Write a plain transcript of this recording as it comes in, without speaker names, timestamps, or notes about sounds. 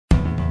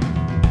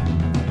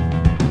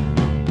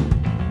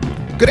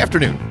Good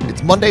afternoon.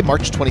 It's Monday,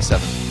 March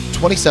 27th,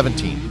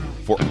 2017.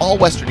 For All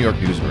Western New York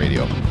News and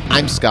Radio,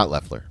 I'm Scott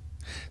Leffler.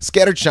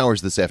 Scattered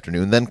showers this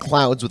afternoon, then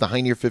clouds with a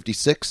high near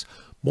 56.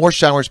 More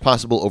showers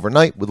possible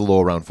overnight with a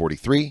low around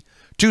 43.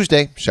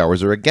 Tuesday,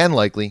 showers are again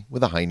likely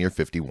with a high near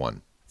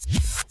 51.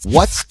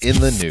 What's in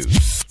the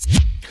news?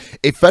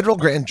 A federal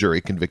grand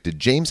jury convicted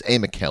James A.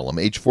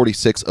 McCallum, age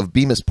 46, of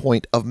Bemis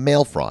Point of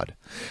mail fraud.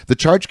 The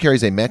charge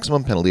carries a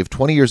maximum penalty of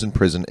 20 years in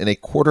prison and a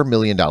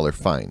 $250,000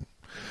 fine.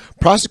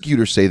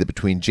 Prosecutors say that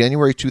between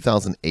January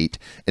 2008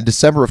 and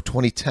December of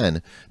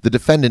 2010, the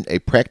defendant, a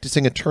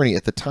practicing attorney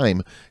at the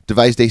time,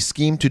 devised a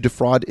scheme to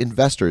defraud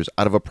investors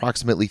out of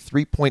approximately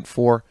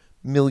 $3.4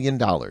 million.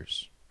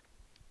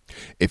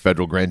 A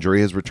federal grand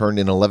jury has returned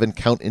an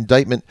 11-count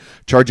indictment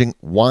charging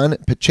Juan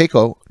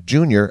Pacheco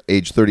Jr.,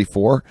 age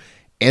 34,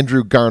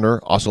 Andrew Garner,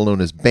 also known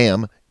as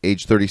Bam,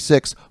 age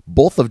 36,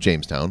 both of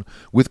Jamestown,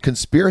 with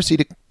conspiracy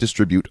to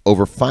distribute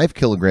over 5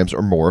 kilograms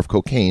or more of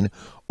cocaine,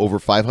 over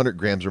 500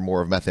 grams or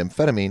more of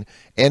methamphetamine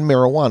and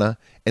marijuana,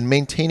 and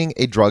maintaining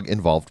a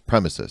drug-involved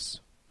premises.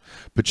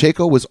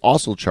 Pacheco was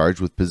also charged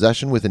with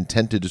possession with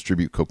intent to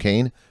distribute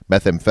cocaine,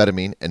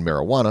 methamphetamine, and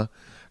marijuana.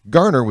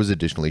 Garner was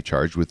additionally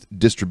charged with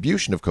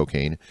distribution of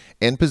cocaine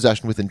and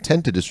possession with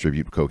intent to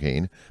distribute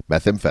cocaine,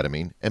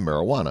 methamphetamine, and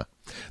marijuana.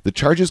 The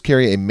charges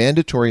carry a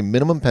mandatory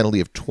minimum penalty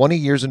of 20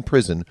 years in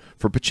prison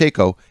for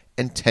Pacheco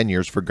and 10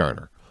 years for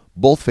Garner.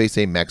 Both face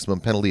a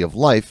maximum penalty of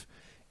life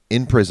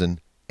in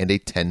prison and a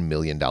 $10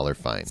 million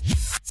fine.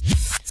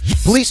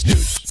 Police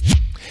news.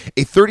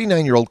 A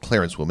 39-year-old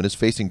Clarence woman is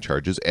facing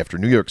charges after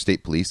New York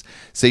State Police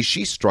say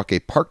she struck a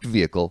parked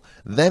vehicle,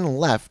 then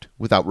left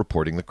without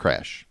reporting the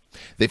crash.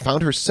 They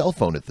found her cell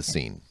phone at the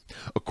scene.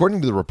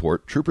 According to the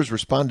report, troopers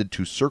responded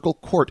to Circle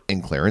Court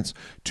in Clarence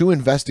to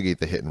investigate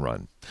the hit and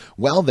run.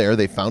 While there,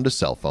 they found a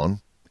cell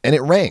phone, and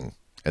it rang,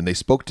 and they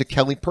spoke to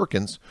Kelly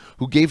Perkins,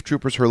 who gave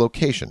troopers her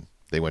location.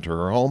 They went to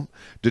her home,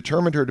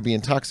 determined her to be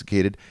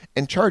intoxicated,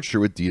 and charged her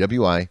with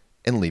DWI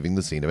and leaving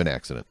the scene of an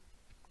accident.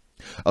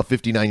 A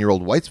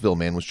 59-year-old Whitesville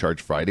man was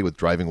charged Friday with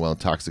driving while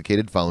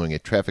intoxicated following a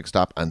traffic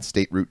stop on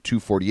State Route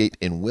 248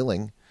 in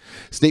Willing.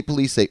 State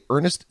police say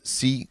Ernest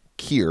C.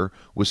 Keir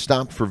was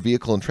stopped for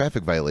vehicle and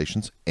traffic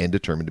violations and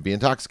determined to be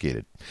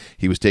intoxicated.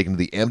 He was taken to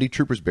the Amity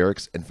Troopers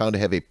Barracks and found to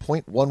have a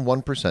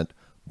 0.11%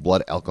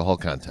 blood alcohol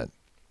content.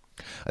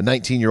 A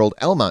 19-year-old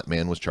Elmont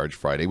man was charged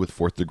Friday with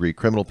 4th-degree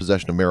criminal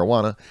possession of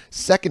marijuana,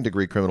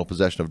 2nd-degree criminal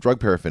possession of drug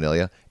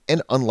paraphernalia,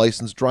 and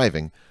unlicensed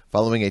driving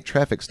following a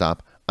traffic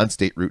stop on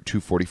State Route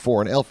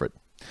 244 in Alfred.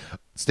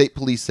 State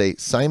police say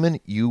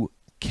Simon U.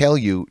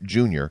 Caillou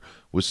Jr.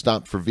 was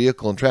stopped for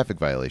vehicle and traffic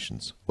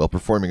violations. While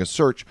performing a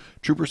search,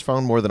 troopers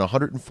found more than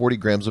 140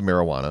 grams of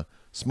marijuana,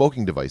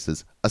 smoking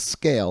devices, a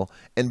scale,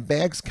 and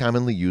bags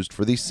commonly used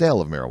for the sale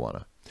of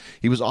marijuana.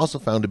 He was also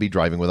found to be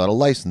driving without a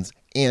license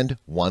and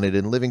wanted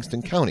in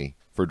Livingston County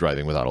for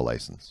driving without a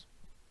license.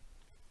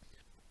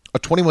 A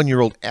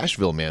 21-year-old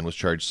Asheville man was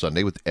charged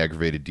Sunday with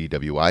aggravated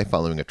DWI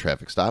following a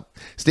traffic stop.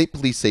 State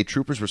police say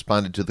troopers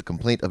responded to the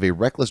complaint of a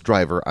reckless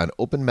driver on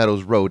Open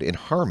Meadows Road in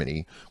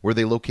Harmony, where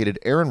they located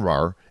Aaron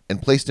Rahr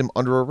and placed him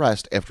under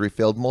arrest after he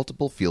failed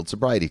multiple field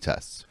sobriety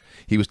tests.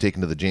 He was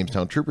taken to the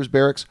Jamestown Troopers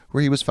Barracks,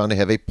 where he was found to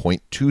have a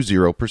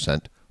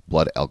 0.20%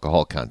 blood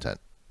alcohol content.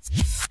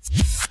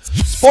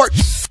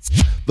 Sports!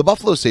 The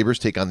Buffalo Sabres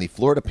take on the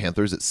Florida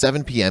Panthers at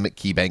 7 p.m. at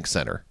KeyBank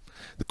Center.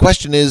 The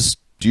question is,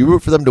 do you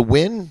root for them to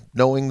win,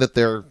 knowing that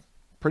they're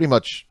pretty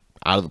much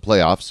out of the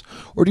playoffs,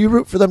 or do you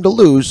root for them to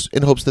lose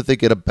in hopes that they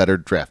get a better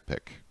draft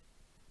pick?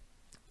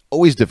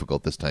 Always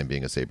difficult this time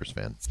being a Sabres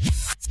fan.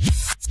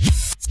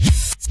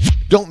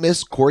 Don't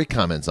miss Corey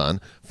comments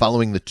on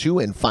following the 2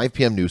 and 5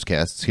 p.m.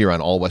 newscasts here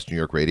on All Western New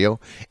York Radio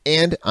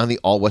and on the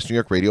All Western New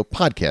York Radio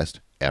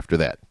podcast after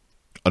that.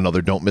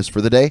 Another don't miss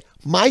for the day,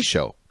 my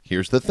show,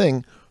 Here's the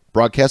Thing,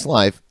 broadcast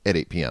live at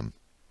 8 p.m.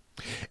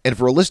 And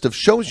for a list of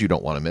shows you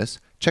don't want to miss,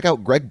 check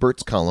out Greg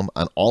Burt's column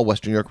on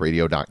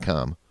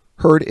allwesternnewyorkradio.com,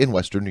 heard in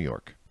Western New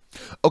York.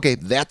 Okay,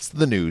 that's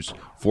the news.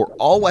 For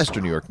All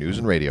Western New York News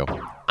and Radio,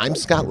 I'm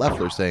Scott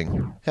Leffler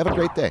saying, have a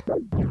great day.